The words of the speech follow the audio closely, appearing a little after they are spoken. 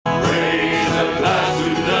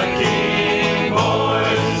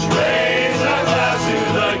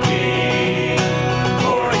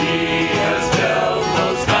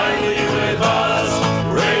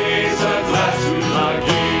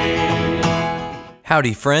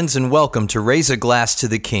Howdy, friends, and welcome to Raise a Glass to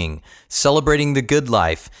the King, celebrating the good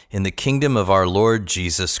life in the kingdom of our Lord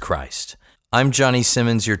Jesus Christ. I'm Johnny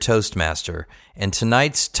Simmons, your Toastmaster, and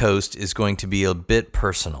tonight's toast is going to be a bit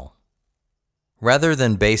personal. Rather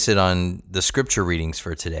than base it on the scripture readings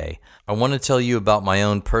for today, I want to tell you about my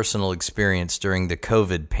own personal experience during the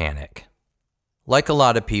COVID panic. Like a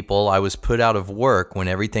lot of people, I was put out of work when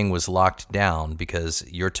everything was locked down because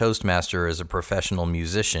your Toastmaster is a professional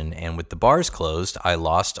musician, and with the bars closed, I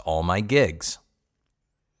lost all my gigs.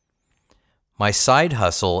 My side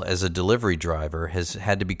hustle as a delivery driver has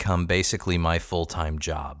had to become basically my full-time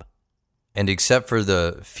job. And except for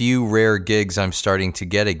the few rare gigs I'm starting to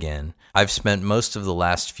get again, I've spent most of the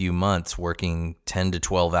last few months working 10 to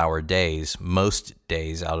 12-hour days, most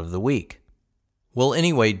days out of the week. Well,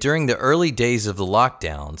 anyway, during the early days of the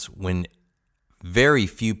lockdowns, when very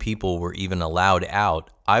few people were even allowed out,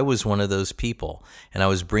 I was one of those people, and I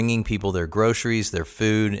was bringing people their groceries, their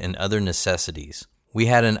food, and other necessities. We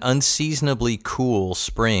had an unseasonably cool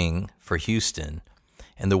spring for Houston,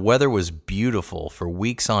 and the weather was beautiful for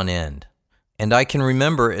weeks on end. And I can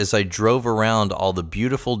remember as I drove around all the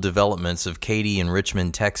beautiful developments of Katy and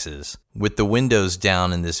Richmond, Texas, with the windows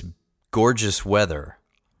down in this gorgeous weather,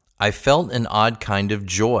 I felt an odd kind of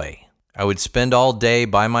joy. I would spend all day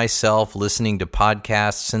by myself listening to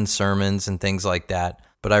podcasts and sermons and things like that,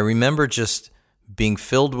 but I remember just being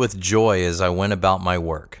filled with joy as I went about my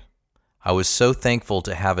work. I was so thankful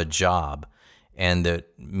to have a job and that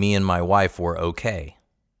me and my wife were okay.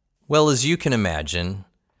 Well, as you can imagine,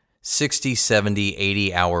 60, 70,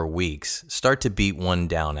 80-hour weeks start to beat one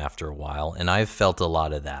down after a while, and I've felt a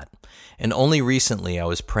lot of that. And only recently I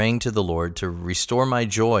was praying to the Lord to restore my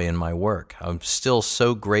joy in my work. I'm still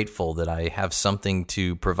so grateful that I have something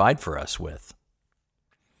to provide for us with.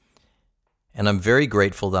 And I'm very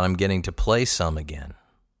grateful that I'm getting to play some again.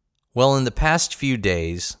 Well, in the past few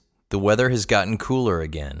days, the weather has gotten cooler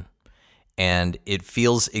again, and it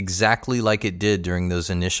feels exactly like it did during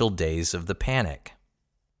those initial days of the panic.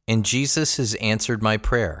 And Jesus has answered my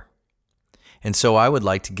prayer. And so I would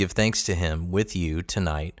like to give thanks to him with you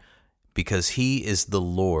tonight because he is the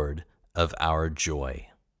Lord of our joy.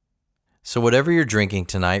 So whatever you're drinking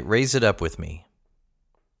tonight, raise it up with me.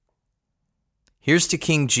 Here's to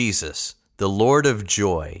King Jesus, the Lord of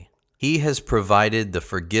joy. He has provided the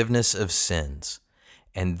forgiveness of sins,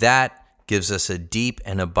 and that gives us a deep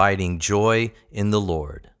and abiding joy in the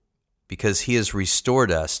Lord because he has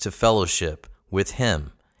restored us to fellowship with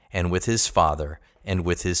him and with his Father, and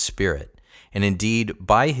with his Spirit. And indeed,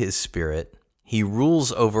 by his Spirit, he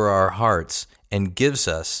rules over our hearts and gives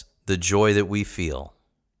us the joy that we feel.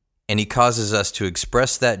 And he causes us to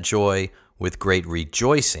express that joy with great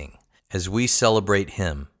rejoicing as we celebrate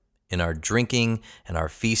him in our drinking and our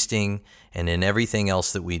feasting and in everything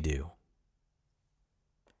else that we do.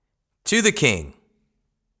 To the King.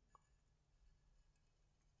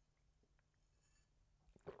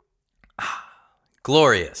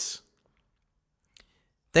 Glorious.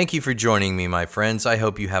 Thank you for joining me, my friends. I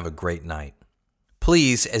hope you have a great night.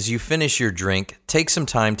 Please, as you finish your drink, take some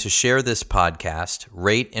time to share this podcast,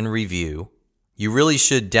 rate and review. You really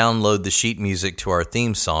should download the sheet music to our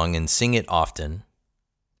theme song and sing it often.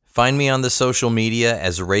 Find me on the social media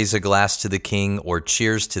as Raise a Glass to the King or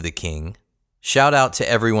Cheers to the King. Shout out to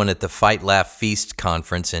everyone at the Fight, Laugh, Feast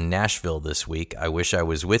conference in Nashville this week. I wish I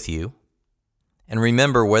was with you. And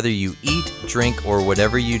remember, whether you eat, drink, or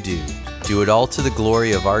whatever you do it all to the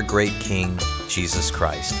glory of our great King, Jesus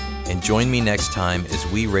Christ. And join me next time as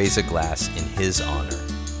we raise a glass in his honor.